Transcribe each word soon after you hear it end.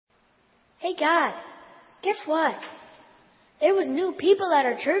Hey God, guess what? There was new people at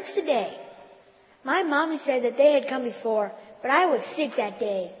our church today. My mommy said that they had come before, but I was sick that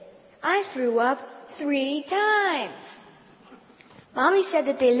day. I threw up 3 times. Mommy said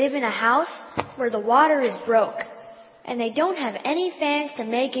that they live in a house where the water is broke, and they don't have any fans to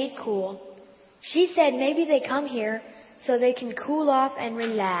make it cool. She said maybe they come here so they can cool off and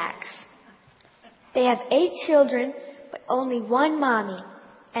relax. They have 8 children, but only one mommy,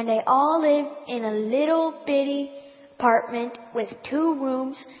 and they all live in a little bitty apartment with 2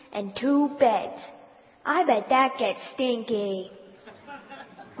 rooms and 2 beds. I bet that gets stinky.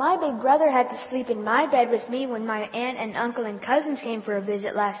 My big brother had to sleep in my bed with me when my aunt and uncle and cousins came for a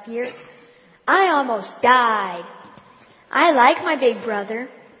visit last year. I almost died. I like my big brother,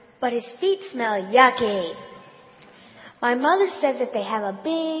 but his feet smell yucky. My mother says that they have a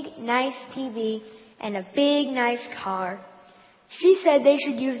big, nice TV and a big, nice car. She said they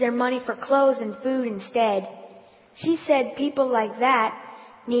should use their money for clothes and food instead. She said people like that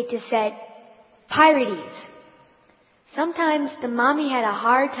need to set priorities. Sometimes the mommy had a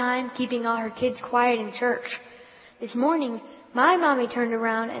hard time keeping all her kids quiet in church. This morning, my mommy turned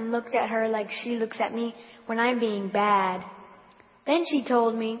around and looked at her like she looks at me when I'm being bad. Then she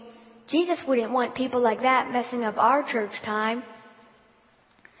told me Jesus wouldn't want people like that messing up our church time.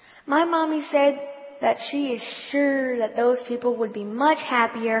 My mommy said that she is sure that those people would be much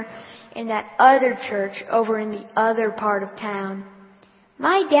happier in that other church over in the other part of town.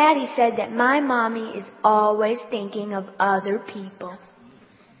 My daddy said that my mommy is always thinking of other people.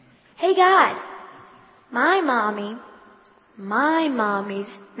 Hey God, my mommy's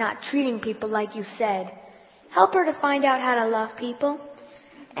not treating people like you said. Help her to find out how to love people,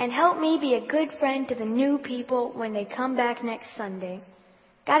 and help me be a good friend to the new people when they come back next Sunday.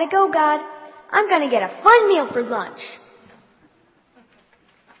 Gotta go, God. I'm gonna get a fun meal for lunch.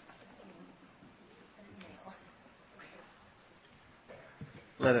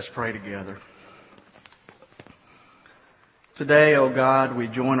 Let us pray together. Today, O God, we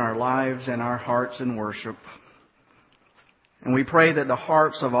join our lives and our hearts in worship. And we pray that the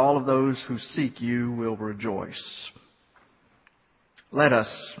hearts of all of those who seek you will rejoice. Let us,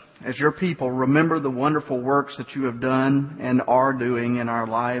 as your people, remember the wonderful works that you have done and are doing in our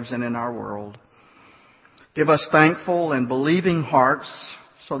lives and in our world. Give us thankful and believing hearts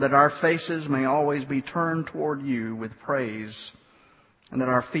so that our faces may always be turned toward you with praise, and that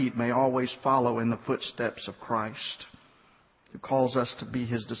our feet may always follow in the footsteps of Christ, who calls us to be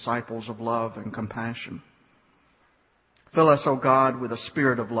his disciples of love and compassion. Fill us, O God, with a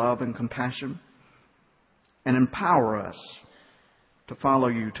spirit of love and compassion, and empower us to follow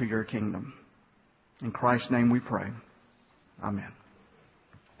you to your kingdom. In Christ's name we pray. Amen.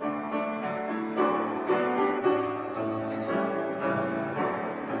 We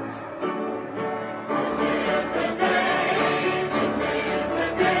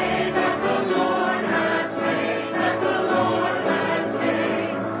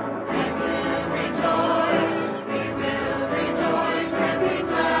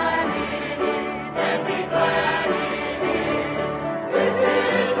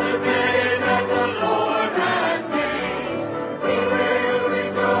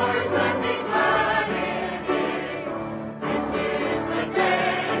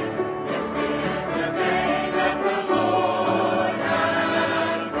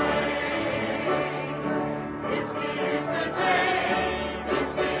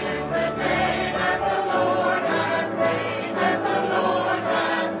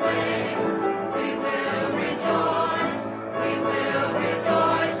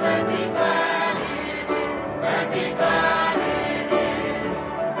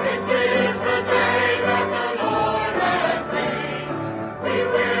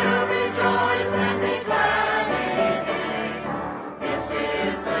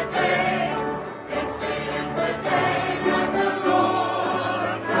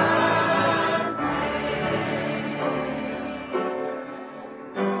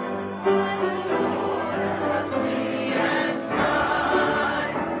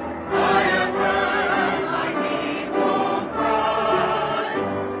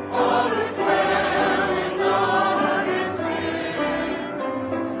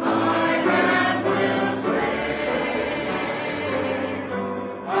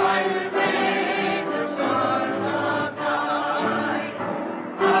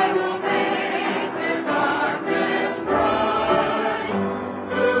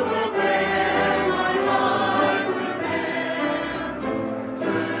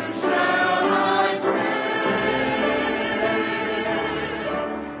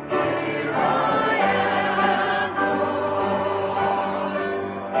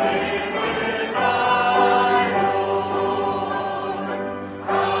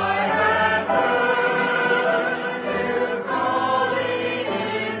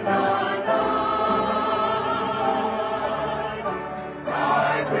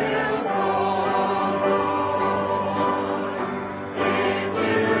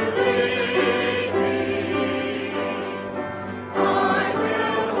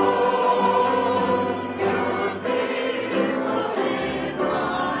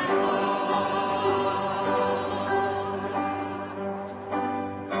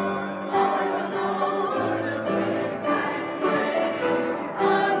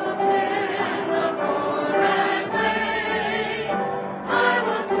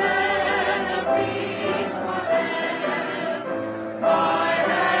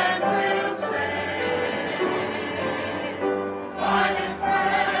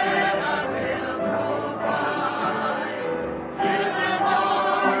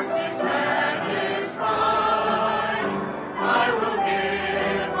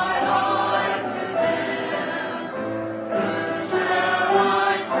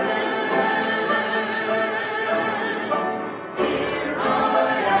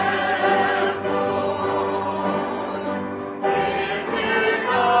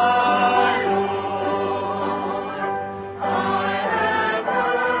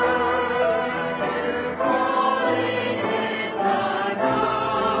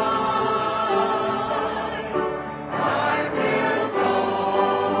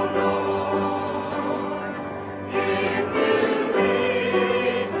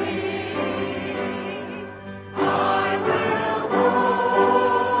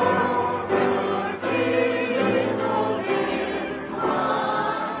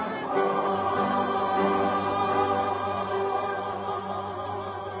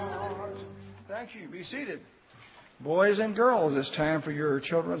and girls, it's time for your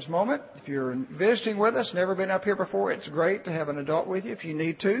children's moment. If you're visiting with us, never been up here before, it's great to have an adult with you if you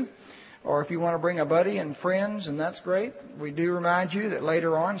need to. Or if you want to bring a buddy and friends, and that's great. We do remind you that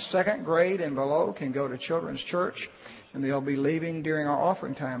later on, second grade and below can go to Children's Church, and they'll be leaving during our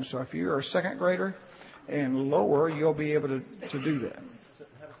offering time. So if you're a second grader and lower, you'll be able to do that.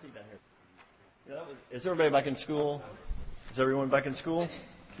 Have a seat down here. Is everybody back in school? Is everyone back in school?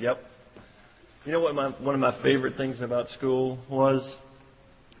 Yep. You know what one of my favorite things about school was?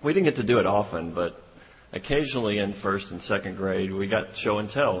 We didn't get to do it often, but occasionally in first and second grade, we got show and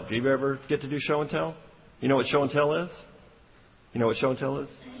tell. Do you ever get to do show and tell? You know what show and tell is? You know what show and tell is?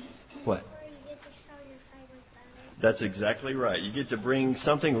 What? That's exactly right. You get to bring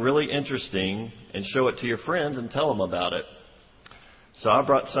something really interesting and show it to your friends and tell them about it. So I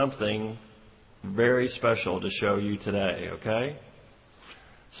brought something very special to show you today, okay?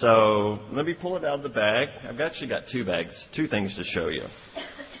 So let me pull it out of the bag. I've actually got two things to show you.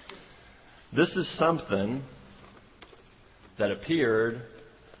 This is something that appeared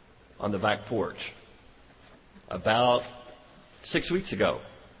on the back porch about 6 weeks ago.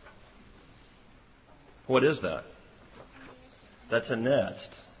 What is that? That's a nest.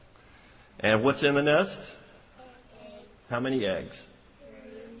 And what's in the nest? How many eggs?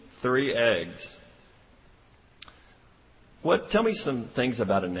 3 eggs. Tell me some things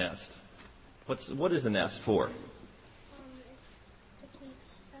about a nest. What is a nest for?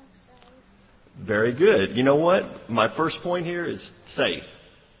 Very good. You know what? My first point here is safe.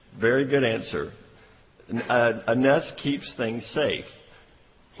 Very good answer. A nest keeps things safe.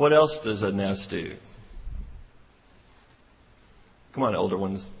 What else does a nest do? Come on, older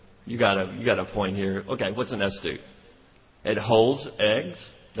ones. You got a point here. Okay, what's a nest do? It holds eggs.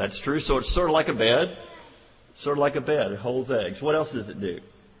 That's true. So it's sort of like a bed. Sort of like a bed. It holds eggs. What else does it do?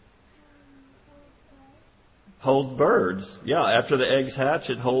 Holds birds. Yeah, after the eggs hatch,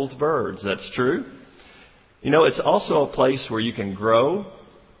 it holds birds. That's true. You know, it's also a place where you can grow,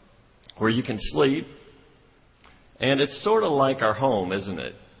 where you can sleep. And it's sort of like our home, isn't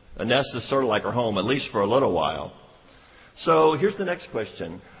it? A nest is sort of like our home, at least for a little while. So here's the next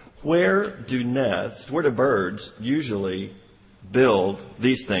question. Where do birds usually build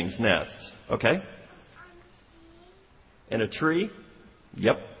these things, nests? Okay? In a tree?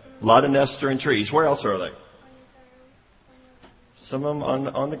 Yep. A lot of nests are in trees. Where else are they? Some of them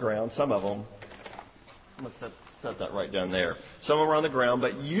on the ground. Some of them. I'm going to set that right down there. Some of them are on the ground,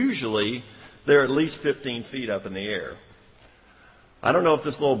 but usually they're at least 15 feet up in the air. I don't know if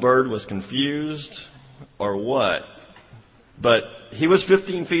this little bird was confused or what, but he was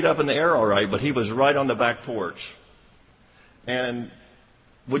 15 feet up in the air all right, but he was right on the back porch. And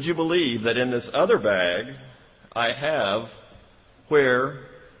would you believe that in this other bag, I have where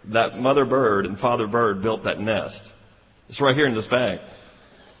that mother bird and father bird built that nest. It's right here in this bag.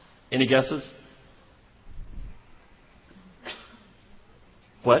 Any guesses?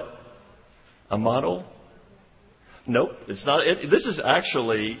 What? A model? Nope, it's not. This is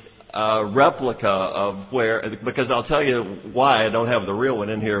actually a replica of because I'll tell you why I don't have the real one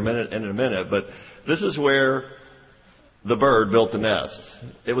in here in a minute, but this is where the bird built the nest.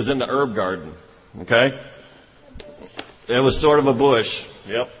 It was in the herb garden, okay? It was sort of a bush.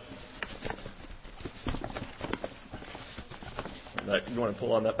 Yep. You want to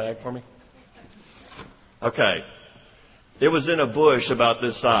pull on that bag for me? Okay. It was in a bush about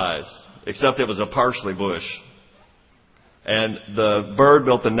this size, except it was a parsley bush. And the bird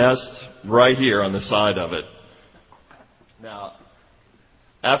built the nest right here on the side of it. Now,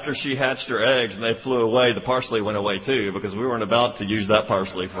 after she hatched her eggs and they flew away, the parsley went away too, because we weren't about to use that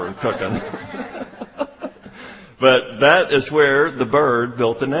parsley for cooking. But that is where the bird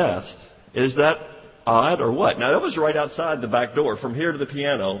built the nest. Is that odd or what? Now, that was right outside the back door, from here to the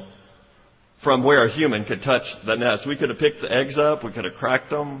piano, from where a human could touch the nest. We could have picked the eggs up, we could have cracked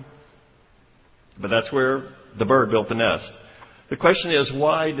them, but that's where the bird built the nest. The question is,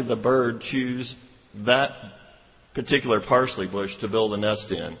 why did the bird choose that particular parsley bush to build a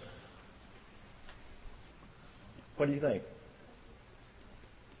nest in? What do you think?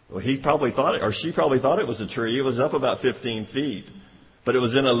 Well, he probably thought it, or she probably thought it was a tree. It was up about 15 feet, but it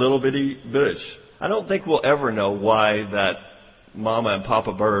was in a little bitty bush. I don't think we'll ever know why that mama and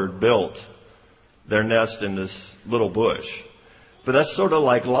papa bird built their nest in this little bush. But that's sort of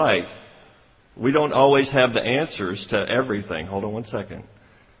like life. We don't always have the answers to everything. Hold on one second.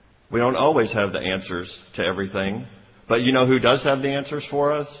 We don't always have the answers to everything. But you know who does have the answers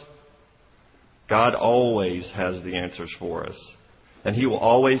for us? God always has the answers for us. And He will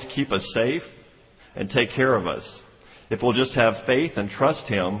always keep us safe and take care of us. If we'll just have faith and trust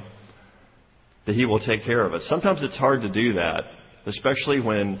Him that He will take care of us. Sometimes it's hard to do that, especially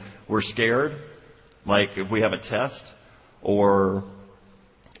when we're scared, like if we have a test or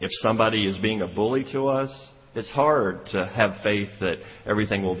if somebody is being a bully to us. It's hard to have faith that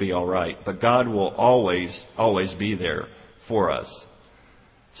everything will be all right. But God will always, always be there for us.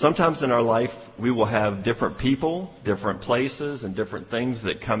 Sometimes in our life, we will have different people, different places, and different things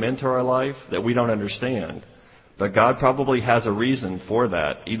that come into our life that we don't understand. But God probably has a reason for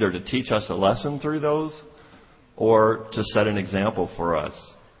that, either to teach us a lesson through those or to set an example for us.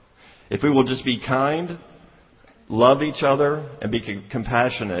 If we will just be kind, love each other, and be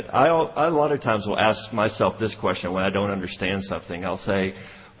compassionate. I a lot of times will ask myself this question when I don't understand something. I'll say,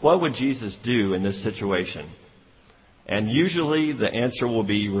 what would Jesus do in this situation? And usually the answer will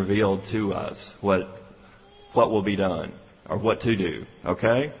be revealed to us, what will be done or what to do.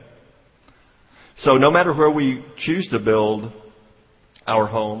 Okay? So no matter where we choose to build our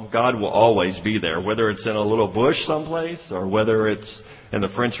home, God will always be there, whether it's in a little bush someplace or whether it's in the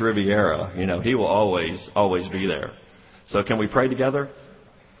French Riviera. He will always, always be there. So can we pray together?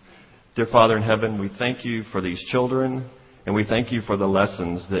 Dear Father in heaven, we thank you for these children, and we thank you for the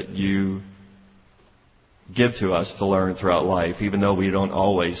lessons that you give to us to learn throughout life, even though we don't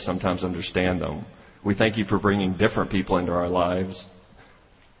always sometimes understand them. We thank you for bringing different people into our lives,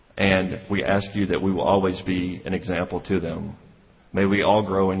 and we ask you that we will always be an example to them. May we all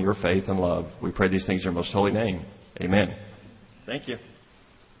grow in your faith and love. We pray these things in your most holy name. Amen. Thank you.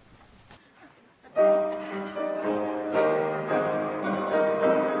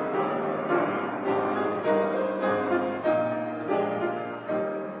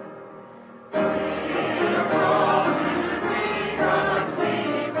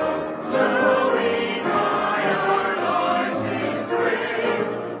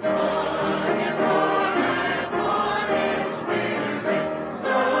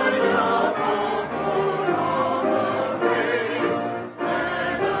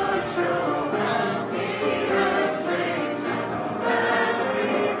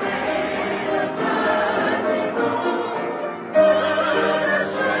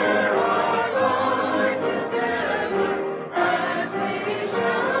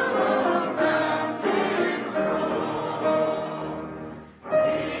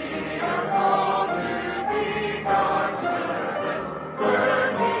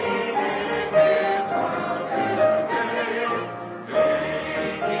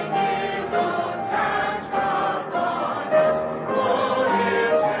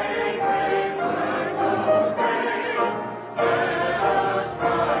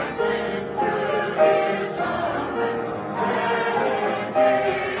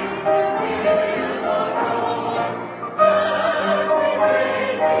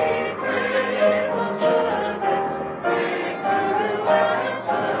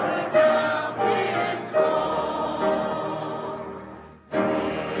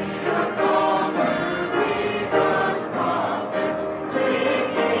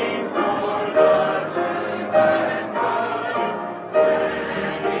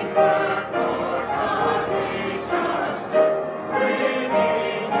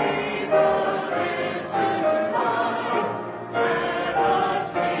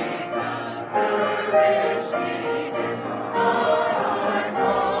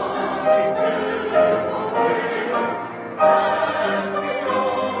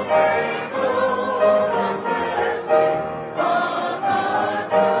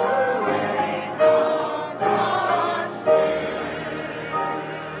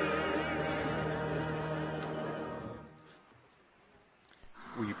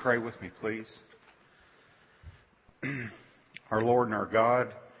 Pray with me, please. Our Lord and our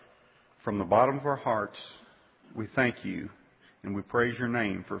God, from the bottom of our hearts, we thank you and we praise your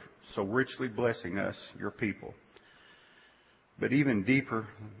name for so richly blessing us, your people. But even deeper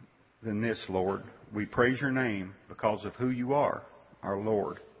than this, Lord, we praise your name because of who you are, our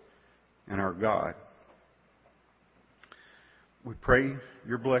Lord and our God. We pray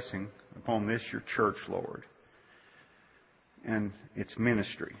your blessing upon this, your church, Lord, and its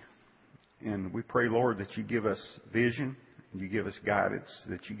ministry. And we pray, Lord, that you give us vision, you give us guidance,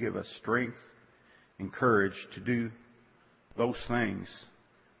 that you give us strength and courage to do those things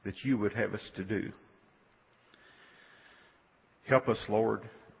that you would have us to do. Help us, Lord,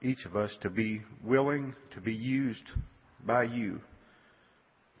 each of us to be willing to be used by you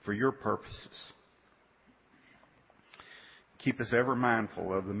for your purposes. Keep us ever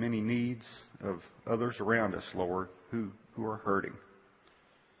mindful of the many needs of others around us, Lord, who are hurting.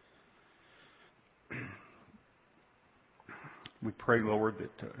 We pray, Lord,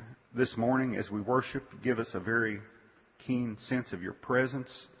 that this morning as we worship, give us a very keen sense of your presence.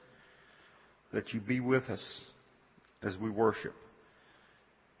 that you be with us as we worship.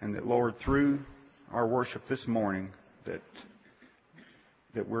 And that, Lord, through our worship this morning, that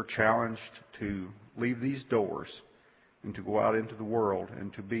we're challenged to leave these doors and to go out into the world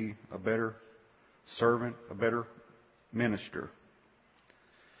and to be a better servant, a better minister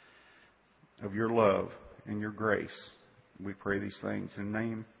of your love and your grace. We pray these things in the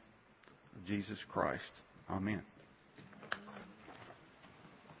name of Jesus Christ. Amen.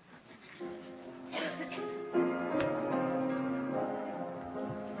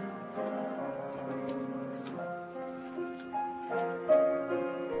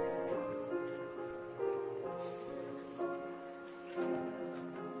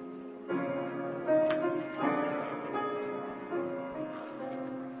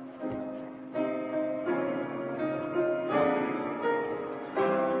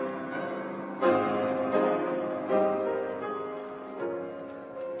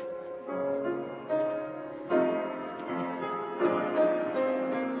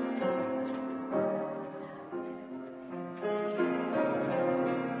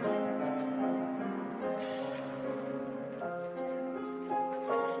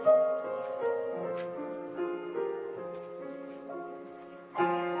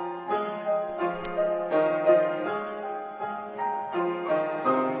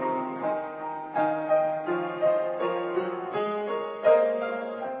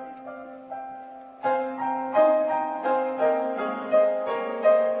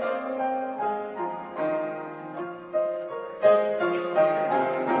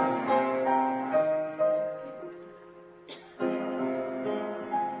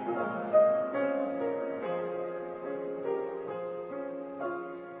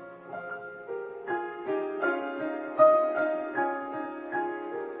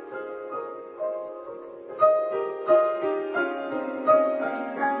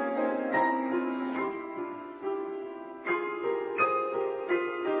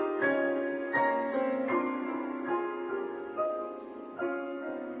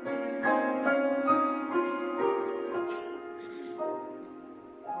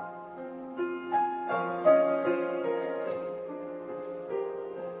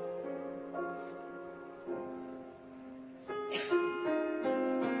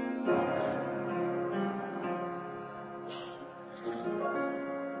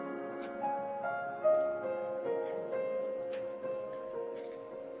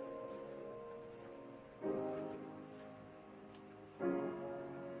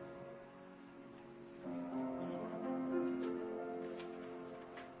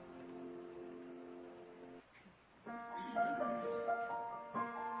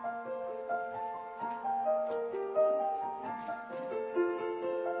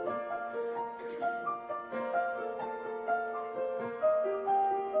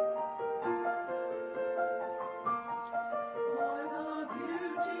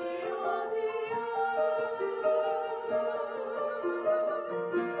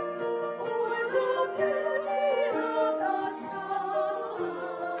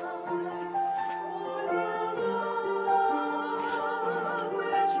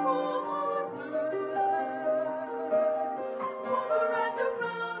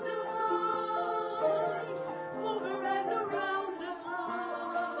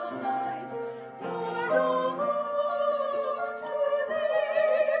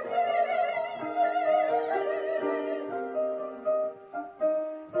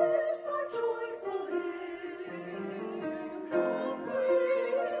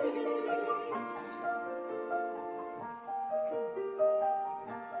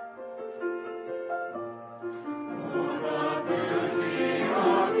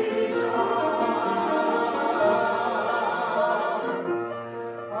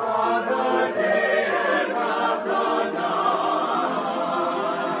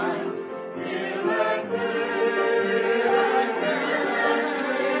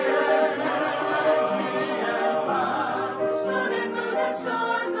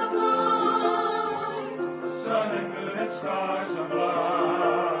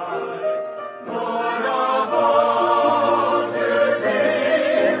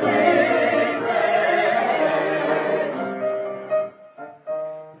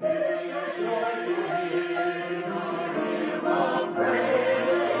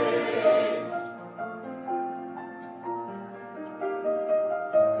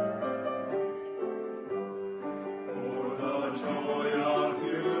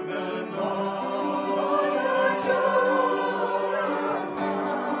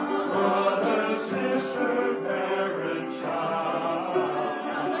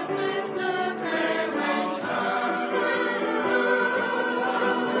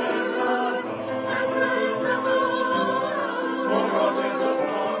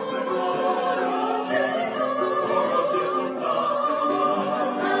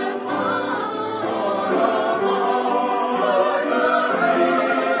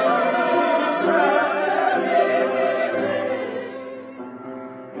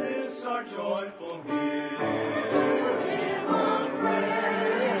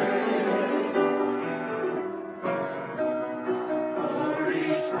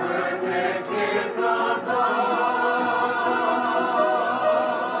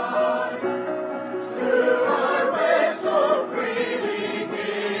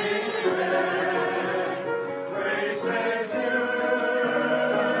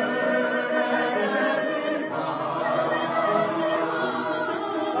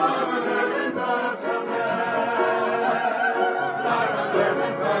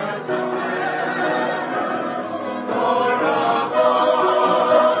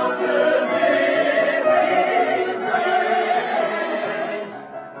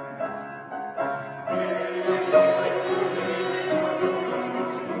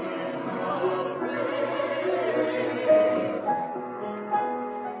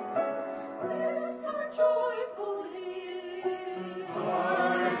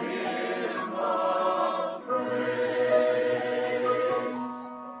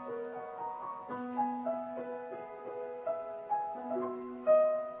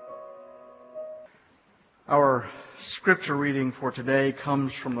 Scripture reading for today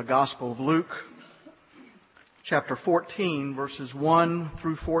comes from the Gospel of Luke, chapter 14, verses 1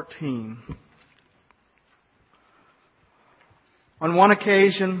 through 14. On one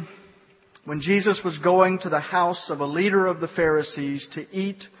occasion, when Jesus was going to the house of a leader of the Pharisees to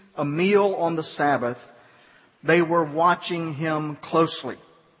eat a meal on the Sabbath, they were watching him closely.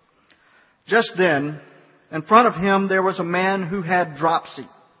 Just then, in front of him there was a man who had dropsy.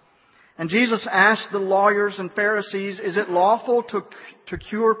 And Jesus asked the lawyers and Pharisees, "Is it lawful to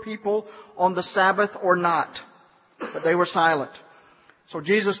cure people on the Sabbath or not?" But they were silent. So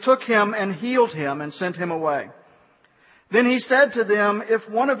Jesus took him and healed him and sent him away. Then he said to them, "If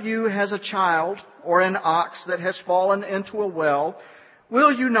one of you has a child or an ox that has fallen into a well,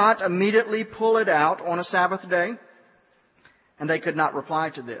 will you not immediately pull it out on a Sabbath day?" And they could not reply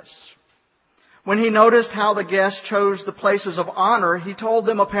to this. When he noticed how the guests chose the places of honor, he told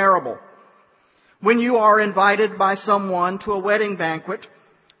them a parable. "When you are invited by someone to a wedding banquet,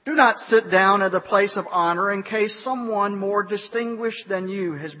 do not sit down at the place of honor in case someone more distinguished than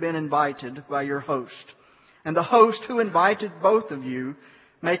you has been invited by your host. And the host who invited both of you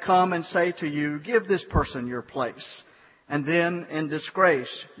may come and say to you, 'Give this person your place.' And then, in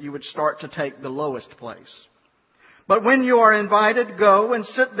disgrace, you would start to take the lowest place. But when you are invited, go and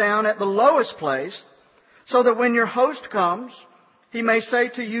sit down at the lowest place, so that when your host comes, he may say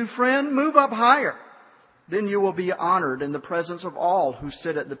to you, 'Friend, move up higher.' Then you will be honored in the presence of all who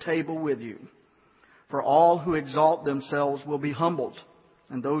sit at the table with you. For all who exalt themselves will be humbled,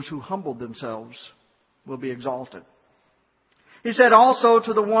 and those who humble themselves will be exalted." He said also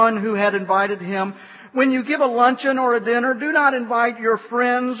to the one who had invited him, "When you give a luncheon or a dinner, do not invite your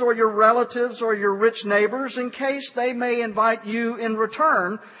friends or your relatives or your rich neighbors, in case they may invite you in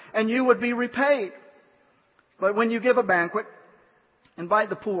return and you would be repaid. But when you give a banquet, invite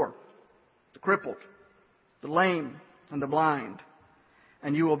the poor, the crippled, the lame, and the blind,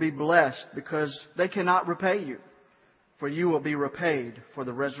 and you will be blessed because they cannot repay you, for you will be repaid for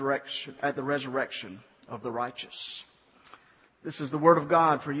the resurrection at the resurrection of the righteous." This is the word of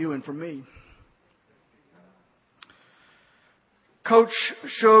God for you and for me. Coach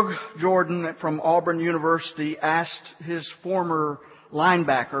Shug Jordan from Auburn University asked his former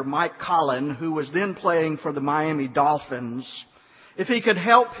linebacker, Mike Collin, who was then playing for the Miami Dolphins, if he could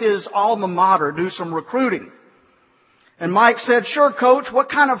help his alma mater do some recruiting. And Mike said, "Sure, Coach, what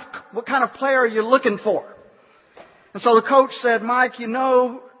kind of player are you looking for?" And so the coach said, "Mike,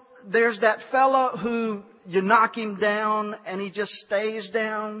 there's that fella who you knock him down and he just stays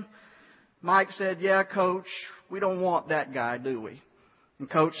down." Mike said, "Yeah, Coach, we don't want that guy, do we?" And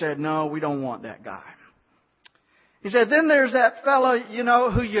Coach said, "No, we don't want that guy." He said, "Then there's that fella,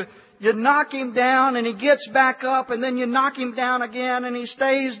 who you knock him down and he gets back up, and then you knock him down again and he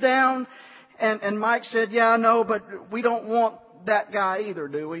stays down." And Mike said, "Yeah, I know, but we don't want that guy either,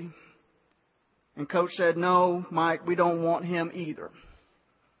 do we?" And Coach said, "No, Mike, we don't want him either.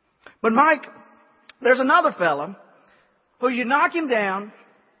 But Mike, there's another fella who you knock him down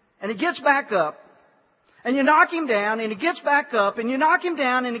and he gets back up, and you knock him down and he gets back up, and you knock him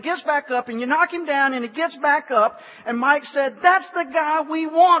down and he gets back up, and you knock him down and he gets back up." And Mike said, "That's the guy we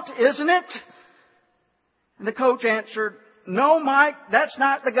want, isn't it?" And the coach answered, "No, Mike, that's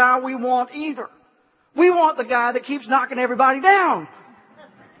not the guy we want either. We want the guy that keeps knocking everybody down."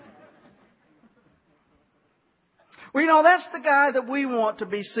 Well, that's the guy that we want to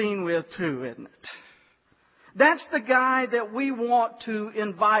be seen with too, isn't it? That's the guy that we want to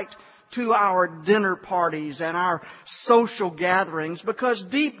invite to our dinner parties and our social gatherings, because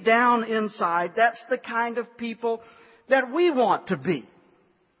deep down inside, that's the kind of people that we want to be.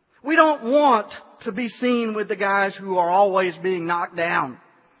 We don't want to be seen with the guys who are always being knocked down.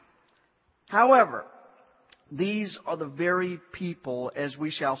 However, these are the very people, as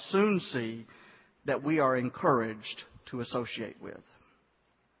we shall soon see, that we are encouraged to associate with.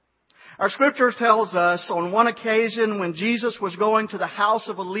 Our scripture tells us on one occasion when Jesus was going to the house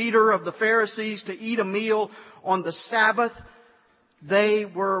of a leader of the Pharisees to eat a meal on the Sabbath, they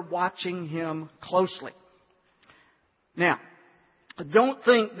were watching him closely. Now, don't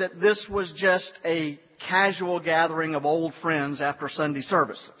think that this was just a casual gathering of old friends after Sunday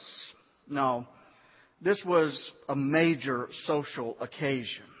services. No, this was a major social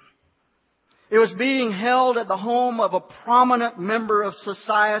occasion. It was being held at the home of a prominent member of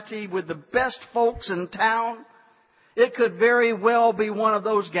society with the best folks in town. It could very well be one of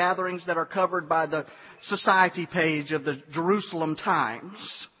those gatherings that are covered by the society page of the Jerusalem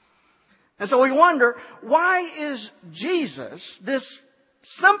Times. And so we wonder, why is Jesus, this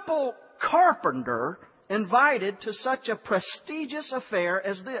simple carpenter, invited to such a prestigious affair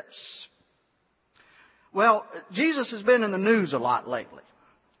as this? Well, Jesus has been in the news a lot lately.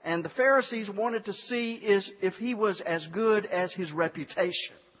 And the Pharisees wanted to see if he was as good as his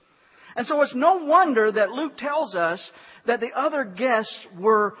reputation. And so it's no wonder that Luke tells us that the other guests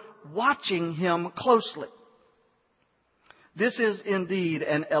were watching him closely. This is indeed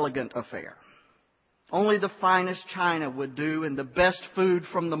an elegant affair. Only the finest china would do, and the best food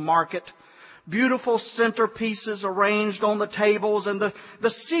from the market. Beautiful centerpieces arranged on the tables, and the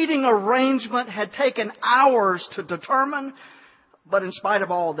seating arrangement had taken hours to determine. But in spite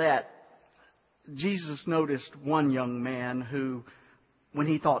of all that, Jesus noticed one young man who, when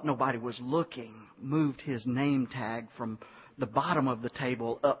he thought nobody was looking, moved his name tag from the bottom of the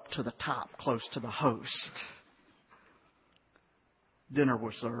table up to the top, close to the host. Dinner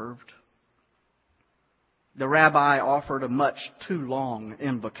was served. The rabbi offered a much too long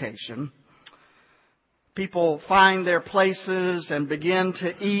invocation. People find their places and begin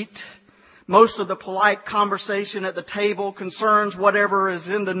to eat. Most of the polite conversation at the table concerns whatever is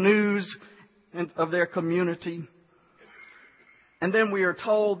in the news of their community. And then we are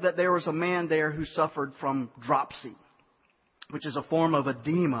told that there was a man there who suffered from dropsy, which is a form of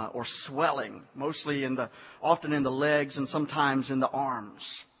edema or swelling, often in the legs and sometimes in the arms.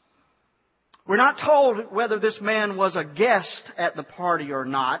 We're not told whether this man was a guest at the party or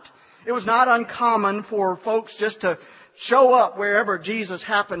not. It was not uncommon for folks just to show up wherever Jesus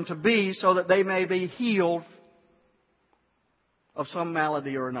happened to be so that they may be healed of some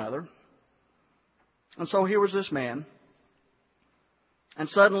malady or another. And so here was this man. And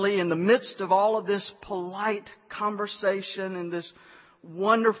suddenly, in the midst of all of this polite conversation and this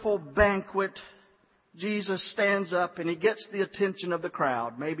wonderful banquet, Jesus stands up and he gets the attention of the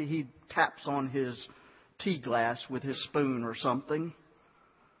crowd. Maybe he taps on his tea glass with his spoon or something.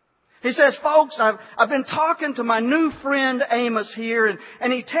 He says, folks, I've been talking to my new friend Amos here,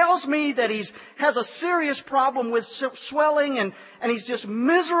 and he tells me that he has a serious problem with swelling, and he's just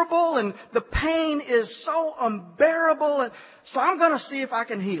miserable, and the pain is so unbearable, and so I'm going to see if I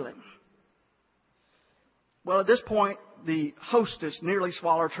can heal him. Well, at this point, the hostess nearly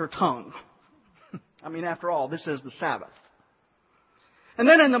swallowed her tongue. I mean, after all, this is the Sabbath. And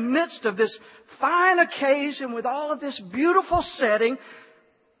then in the midst of this fine occasion with all of this beautiful setting,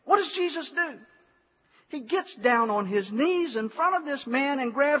 what does Jesus do? He gets down on his knees in front of this man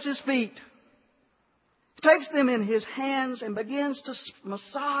and grabs his feet. Takes them in his hands and begins to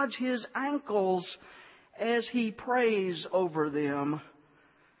massage his ankles as he prays over them.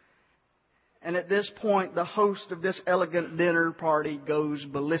 And at this point, the host of this elegant dinner party goes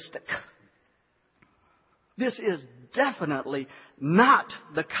ballistic. This is definitely not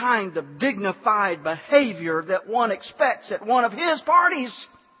the kind of dignified behavior that one expects at one of his parties.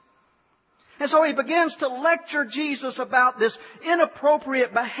 And so he begins to lecture Jesus about this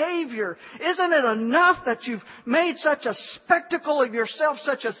inappropriate behavior. Isn't it enough that you've made such a spectacle of yourself,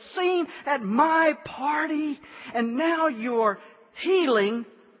 such a scene at my party, and now you're healing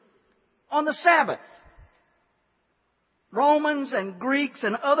on the Sabbath? Romans and Greeks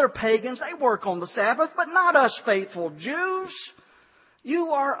and other pagans, they work on the Sabbath, but not us faithful Jews. You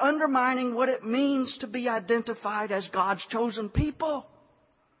are undermining what it means to be identified as God's chosen people.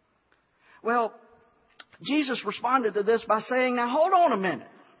 Well, Jesus responded to this by saying, now hold on a minute.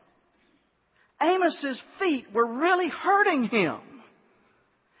 Amos's feet were really hurting him.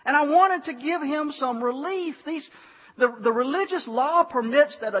 And I wanted to give him some relief. The religious law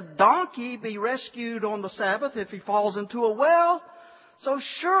permits that a donkey be rescued on the Sabbath if he falls into a well. So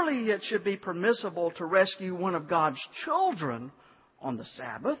surely it should be permissible to rescue one of God's children on the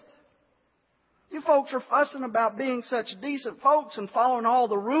Sabbath. You folks are fussing about being such decent folks and following all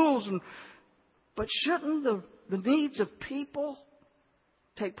the rules, but shouldn't the needs of people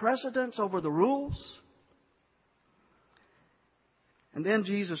take precedence over the rules? And then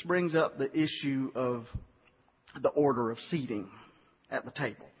Jesus brings up the issue of the order of seating at the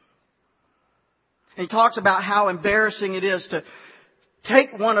table. And he talks about how embarrassing it is to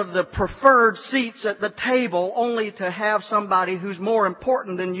take one of the preferred seats at the table only to have somebody who's more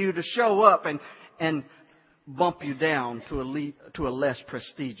important than you to show up and bump you down to a less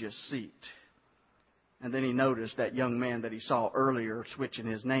prestigious seat. And then he noticed that young man that he saw earlier switching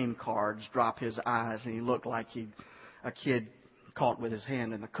his name cards drop his eyes, and he looked like a kid caught with his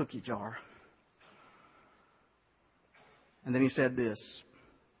hand in a cookie jar. And then he said this,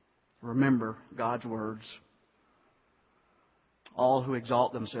 remember God's words. All who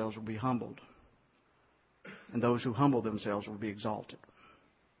exalt themselves will be humbled, and those who humble themselves will be exalted.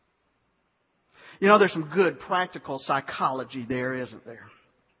 You know, there's some good practical psychology there, isn't there?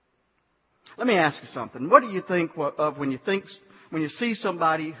 Let me ask you something. What do you think of when you see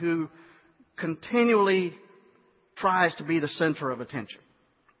somebody who continually tries to be the center of attention?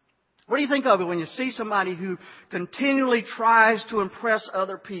 What do you think of it when you see somebody who continually tries to impress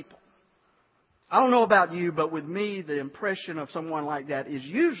other people? I don't know about you, but with me, the impression of someone like that is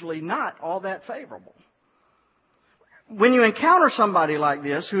usually not all that favorable. When you encounter somebody like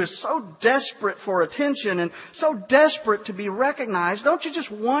this who is so desperate for attention and so desperate to be recognized, don't you just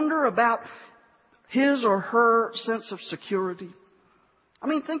wonder about his or her sense of security? I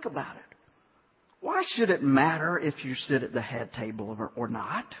mean, think about it. Why should it matter if you sit at the head table or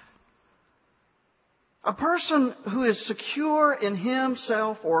not? A person who is secure in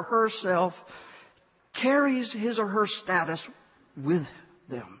himself or herself carries his or her status with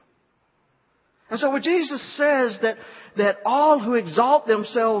them. And so when Jesus says that all who exalt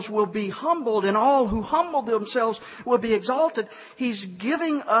themselves will be humbled and all who humble themselves will be exalted, He's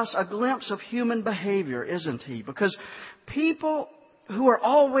giving us a glimpse of human behavior, isn't He? Because people who are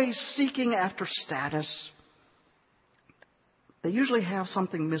always seeking after status, they usually have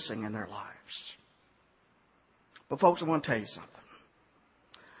something missing in their lives. But folks, I want to tell you something.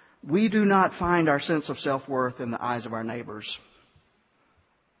 We do not find our sense of self-worth in the eyes of our neighbors.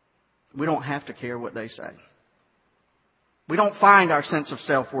 We don't have to care what they say. We don't find our sense of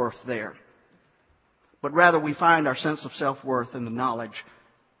self-worth there. But rather we find our sense of self-worth in the knowledge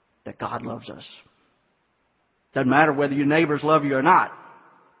that God loves us. Doesn't matter whether your neighbors love you or not.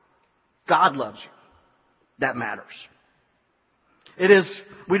 God loves you. That matters.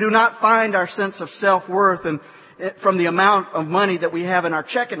 We do not find our sense of self-worth from the amount of money that we have in our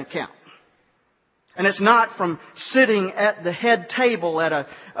checking account. And it's not from sitting at the head table at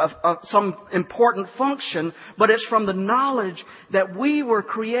some important function, but it's from the knowledge that we were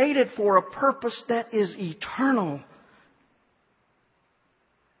created for a purpose that is eternal.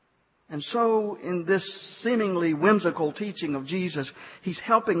 And so, in this seemingly whimsical teaching of Jesus, He's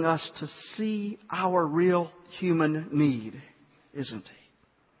helping us to see our real human need, isn't He?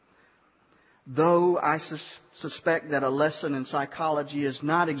 Though I suspect that a lesson in psychology is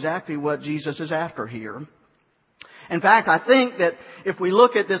not exactly what Jesus is after here. In fact, I think that if we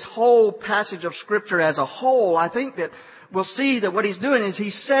look at this whole passage of Scripture as a whole, I think that we'll see that what He's doing is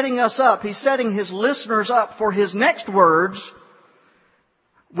He's setting us up. He's setting His listeners up for His next words,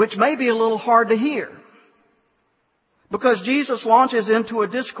 which may be a little hard to hear. Because Jesus launches into a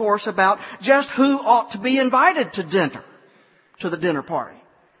discourse about just who ought to be invited to dinner, to the dinner party.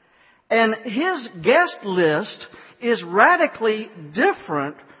 And His guest list is radically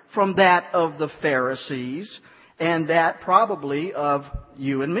different from that of the Pharisees and that probably of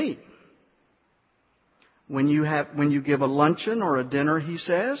you and me. When you give a luncheon or a dinner, He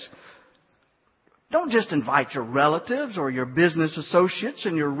says, don't just invite your relatives or your business associates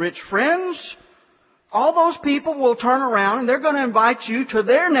and your rich friends. All those people will turn around and they're going to invite you to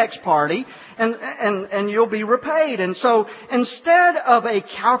their next party and you'll be repaid. And so instead of a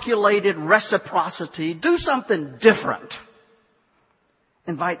calculated reciprocity, do something different.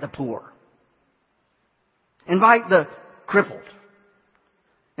 Invite the poor. Invite the crippled.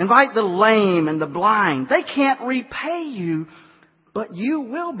 Invite the lame and the blind. They can't repay you, but you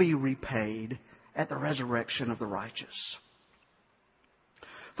will be repaid at the resurrection of the righteous.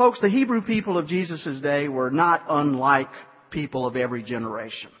 Folks, the Hebrew people of Jesus' day were not unlike people of every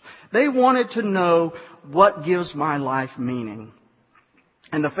generation. They wanted to know, what gives my life meaning?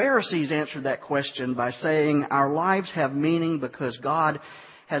 And the Pharisees answered that question by saying, our lives have meaning because God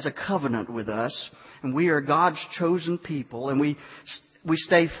has a covenant with us, and we are God's chosen people, and we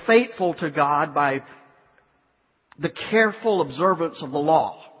stay faithful to God by the careful observance of the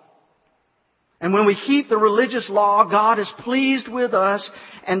law. And when we keep the religious law, God is pleased with us,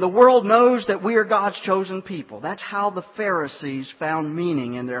 and the world knows that we are God's chosen people. That's how the Pharisees found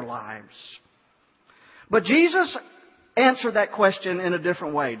meaning in their lives. But Jesus answered that question in a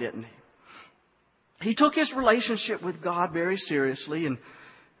different way, didn't He? He took His relationship with God very seriously, and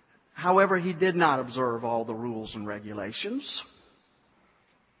however, He did not observe all the rules and regulations.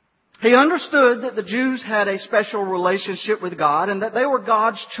 He understood that the Jews had a special relationship with God and that they were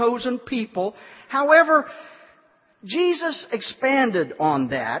God's chosen people. However, Jesus expanded on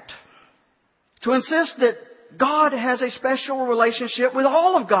that to insist that God has a special relationship with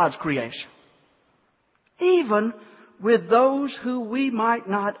all of God's creation, even with those who we might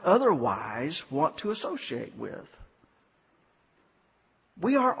not otherwise want to associate with.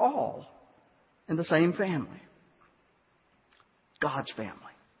 We are all in the same family, God's family.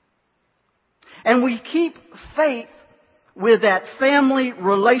 And we keep faith with that family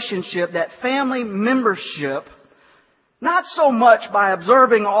relationship, that family membership, Not so much by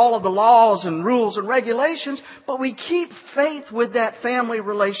observing all of the laws and rules and regulations, but we keep faith with that family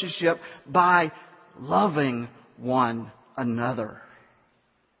relationship by loving one another.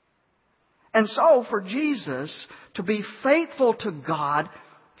 And so for Jesus to be faithful to God,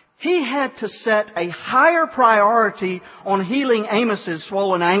 He had to set a higher priority on healing Amos's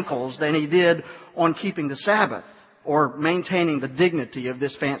swollen ankles than He did on keeping the Sabbath or maintaining the dignity of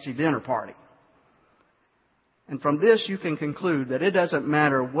this fancy dinner party. And from this you can conclude that it doesn't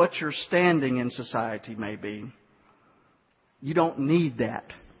matter what your standing in society may be. You don't need that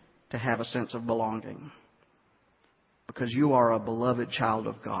to have a sense of belonging, because you are a beloved child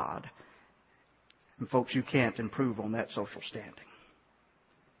of God. And folks, you can't improve on that social standing.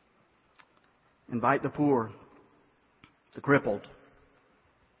 Invite the poor, the crippled,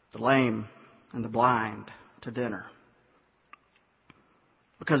 the lame, and the blind to dinner,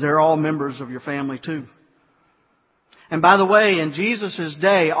 because they're all members of your family too. And by the way, in Jesus'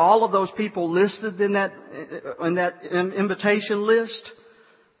 day, all of those people listed in that invitation list,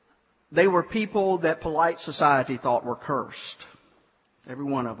 they were people that polite society thought were cursed. Every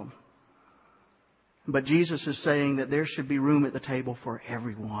one of them. But Jesus is saying that there should be room at the table for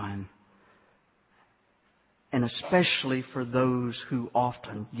everyone. And especially for those who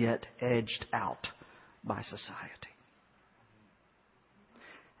often get edged out by society.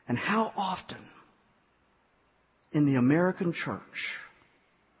 And how often in the American church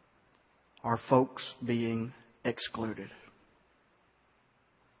are folks being excluded?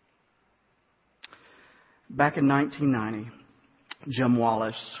 Back in 1990, Jim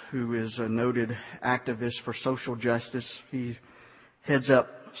Wallace, who is a noted activist for social justice, he heads up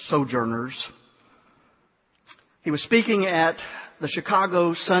Sojourners. He was speaking at the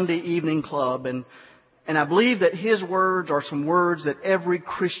Chicago Sunday Evening Club, and I believe that his words are some words that every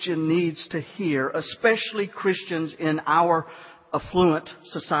Christian needs to hear, especially Christians in our affluent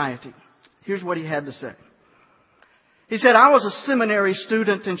society. Here's what he had to say. He said, "I was a seminary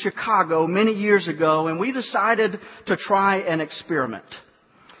student in Chicago many years ago, and we decided to try an experiment.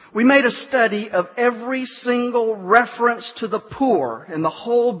 We made a study of every single reference to the poor in the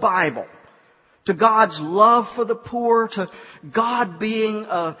whole Bible, to God's love for the poor, to God being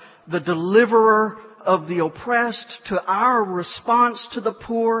the deliverer of the oppressed, to our response to the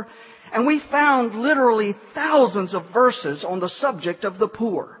poor. And we found literally thousands of verses on the subject of the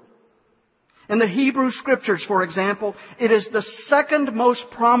poor. In the Hebrew Scriptures, for example, it is the second most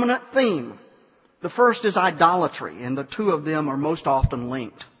prominent theme. The first is idolatry, and the two of them are most often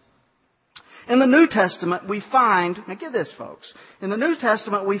linked. In the New Testament, we find, now get this folks, in the New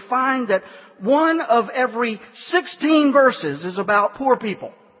Testament we find that one of every 16 verses is about poor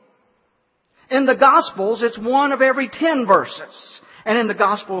people. In the Gospels, it's one of every 10 verses. And in the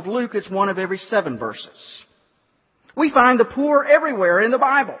Gospel of Luke, it's one of every 7 verses. We find the poor everywhere in the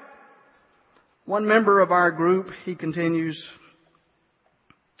Bible. One member of our group, he continues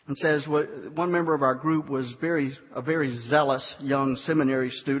and says, one member of our group was a very zealous young seminary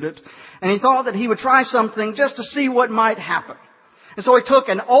student. And he thought that he would try something just to see what might happen. And so he took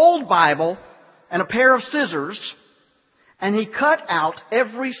an old Bible and a pair of scissors, and he cut out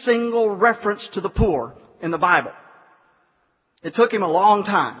every single reference to the poor in the Bible. It took him a long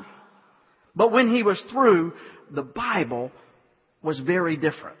time. But when he was through, the Bible was very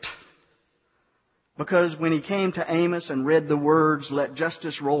different. Because when he came to Amos and read the words, "Let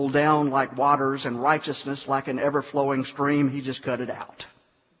justice roll down like waters and righteousness like an ever-flowing stream," he just cut it out.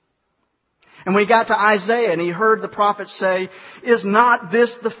 And when he got to Isaiah and he heard the prophet say, "Is not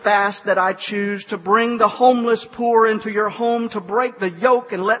this the fast that I choose, to bring the homeless poor into your home, to break the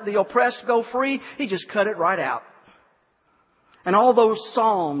yoke and let the oppressed go free?" He just cut it right out. And all those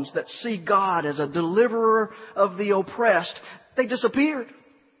psalms that see God as a deliverer of the oppressed, they disappeared.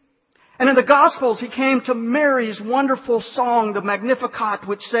 And in the Gospels, he came to Mary's wonderful song, the Magnificat,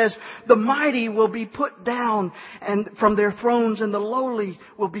 which says, "The mighty will be put down and from their thrones, and the lowly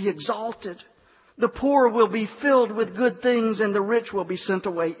will be exalted. The poor will be filled with good things, and the rich will be sent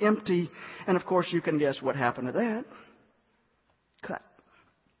away empty." And of course, you can guess what happened to that. Cut.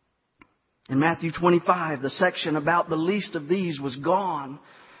 In Matthew 25, the section about the least of these was gone.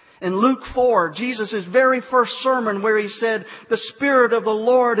 In Luke 4, Jesus' very first sermon, where he said, "The Spirit of the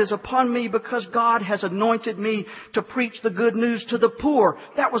Lord is upon me because God has anointed me to preach the good news to the poor,"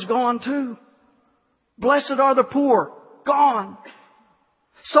 that was gone too. "Blessed are the poor," gone.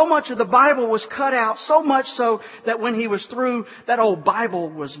 So much of the Bible was cut out, so much so that when he was through, that old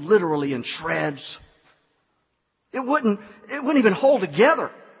Bible was literally in shreds. It wouldn't even hold together.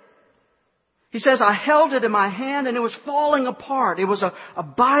 He says, "I held it in my hand and it was falling apart." It was a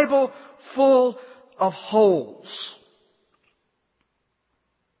Bible full of holes.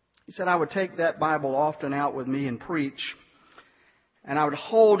 He said, I would take that Bible often out with me and preach, and I would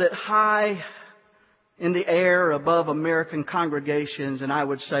hold it high in the air above American congregations, and I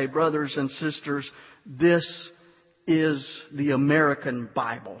would say, brothers and sisters, this is the American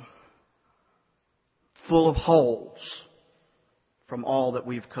Bible, full of holes from all that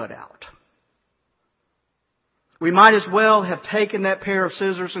we've cut out. We might as well have taken that pair of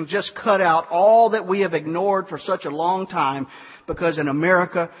scissors and just cut out all that we have ignored for such a long time, because in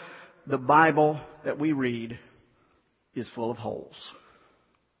America, the Bible that we read is full of holes.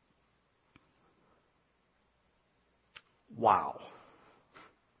 Wow.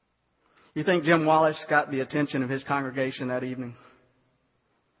 You think Jim Wallace got the attention of his congregation that evening?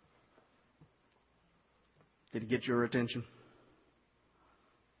 Did he get your attention?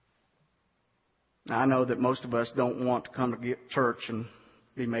 Now, I know that most of us don't want to come to church and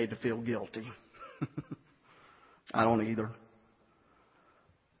be made to feel guilty. I don't either.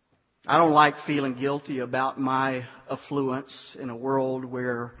 I don't like feeling guilty about my affluence in a world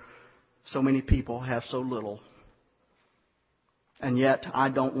where so many people have so little. And yet, I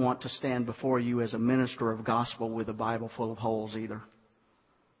don't want to stand before you as a minister of gospel with a Bible full of holes either.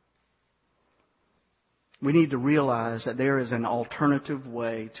 We need to realize that there is an alternative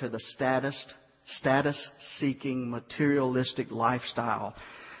way to the status-seeking, materialistic lifestyle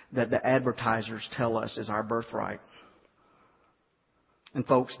that the advertisers tell us is our birthright. And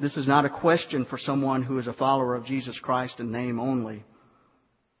folks, this is not a question for someone who is a follower of Jesus Christ in name only.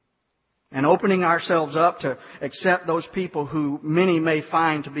 And opening ourselves up to accept those people who many may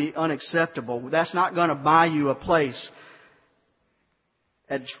find to be unacceptable, that's not going to buy you a place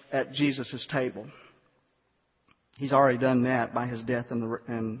at Jesus' table. He's already done that by His death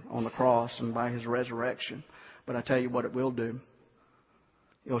and on the cross and by His resurrection. But I tell you what it will do.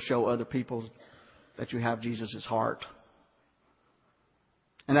 It'll show other people that you have Jesus' heart.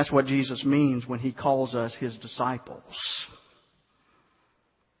 And that's what Jesus means when He calls us His disciples.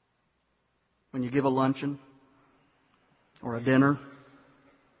 When you give a luncheon or a dinner,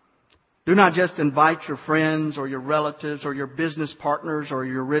 do not just invite your friends or your relatives or your business partners or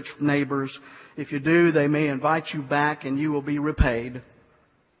your rich neighbors. If you do, they may invite you back and you will be repaid.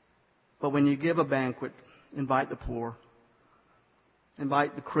 But when you give a banquet, invite the poor.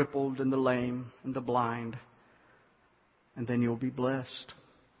 Invite the crippled and the lame and the blind. And then you'll be blessed.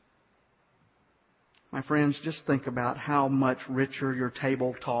 My friends, just think about how much richer your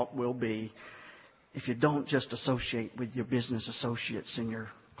table talk will be if you don't just associate with your business associates and your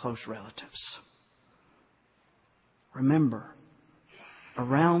close relatives. Remember,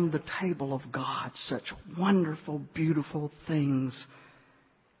 around the table of God, such wonderful, beautiful things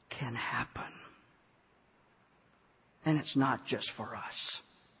can happen. And it's not just for us.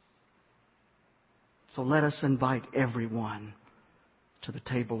 So let us invite everyone to the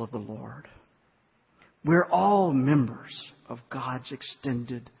table of the Lord. We're all members of God's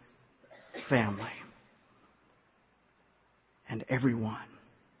extended family. And everyone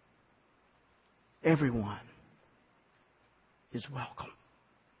is welcome.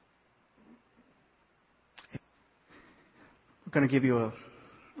 I'm going to give you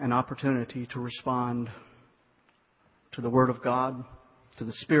an opportunity to respond to the Word of God, to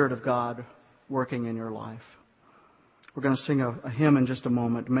the Spirit of God working in your life. We're going to sing a hymn in just a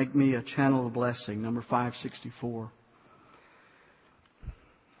moment, Make Me a Channel of Blessing, number 564.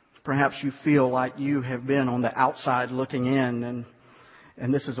 Perhaps you feel like you have been on the outside looking in,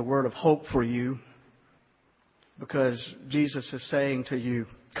 and this is a word of hope for you, because Jesus is saying to you,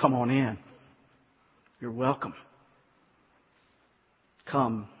 come on in. You're welcome.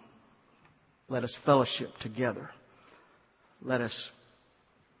 Come. Let us fellowship together. Let us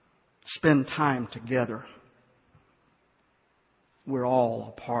spend time together. We're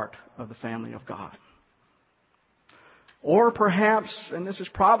all a part of the family of God. Or perhaps, and this is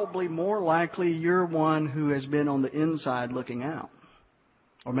probably more likely, you're one who has been on the inside looking out.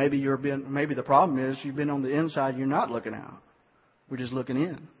 Or maybe the problem is you've been on the inside, you're not looking out. We're just looking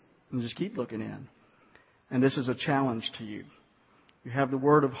in. And just keep looking in. And this is a challenge to you. You have the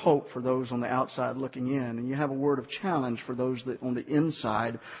word of hope for those on the outside looking in. And you have a word of challenge for those that on the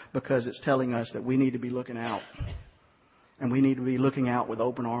inside, because it's telling us that we need to be looking out. And we need to be looking out with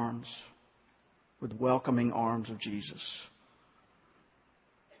open arms, with welcoming arms of Jesus.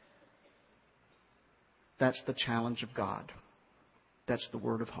 That's the challenge of God. That's the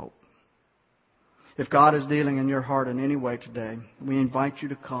word of hope. If God is dealing in your heart in any way today, we invite you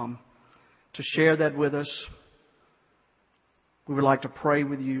to come to share that with us. We would like to pray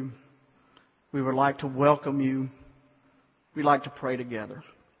with you. We would like to welcome you. We'd like to pray together.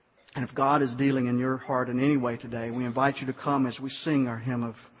 And if God is dealing in your heart in any way today, we invite you to come as we sing our hymn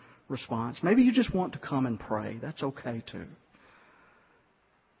of response. Maybe you just want to come and pray. That's okay too.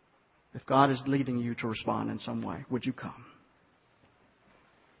 If God is leading you to respond in some way, would you come?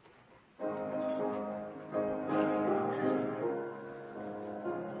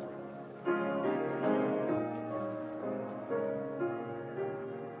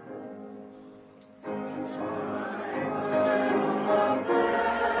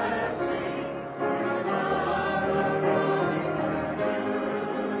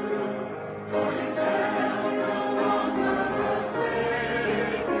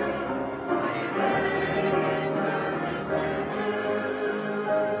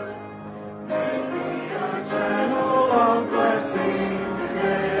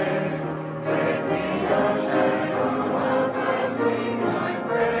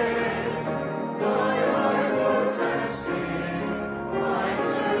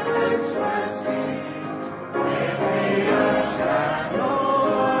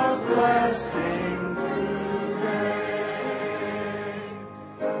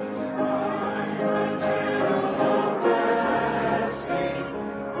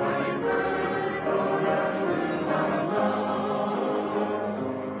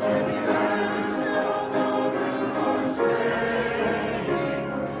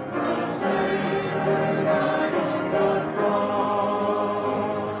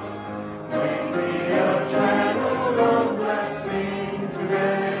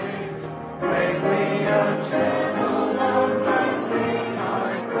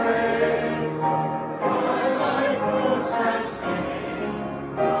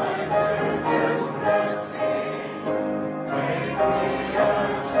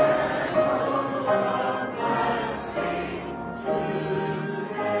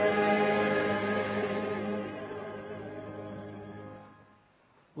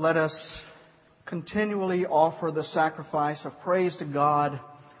 Let us continually offer the sacrifice of praise to God,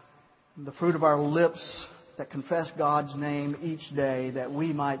 the fruit of our lips that confess God's name each day, that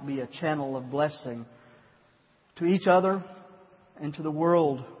we might be a channel of blessing to each other and to the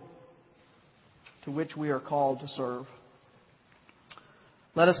world to which we are called to serve.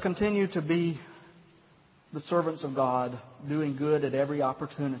 Let us continue to be the servants of God, doing good at every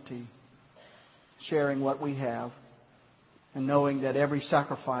opportunity, sharing what we have, and knowing that every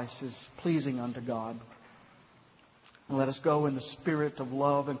sacrifice is pleasing unto God. And let us go in the spirit of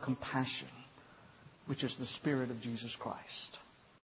love and compassion, which is the Spirit of Jesus Christ.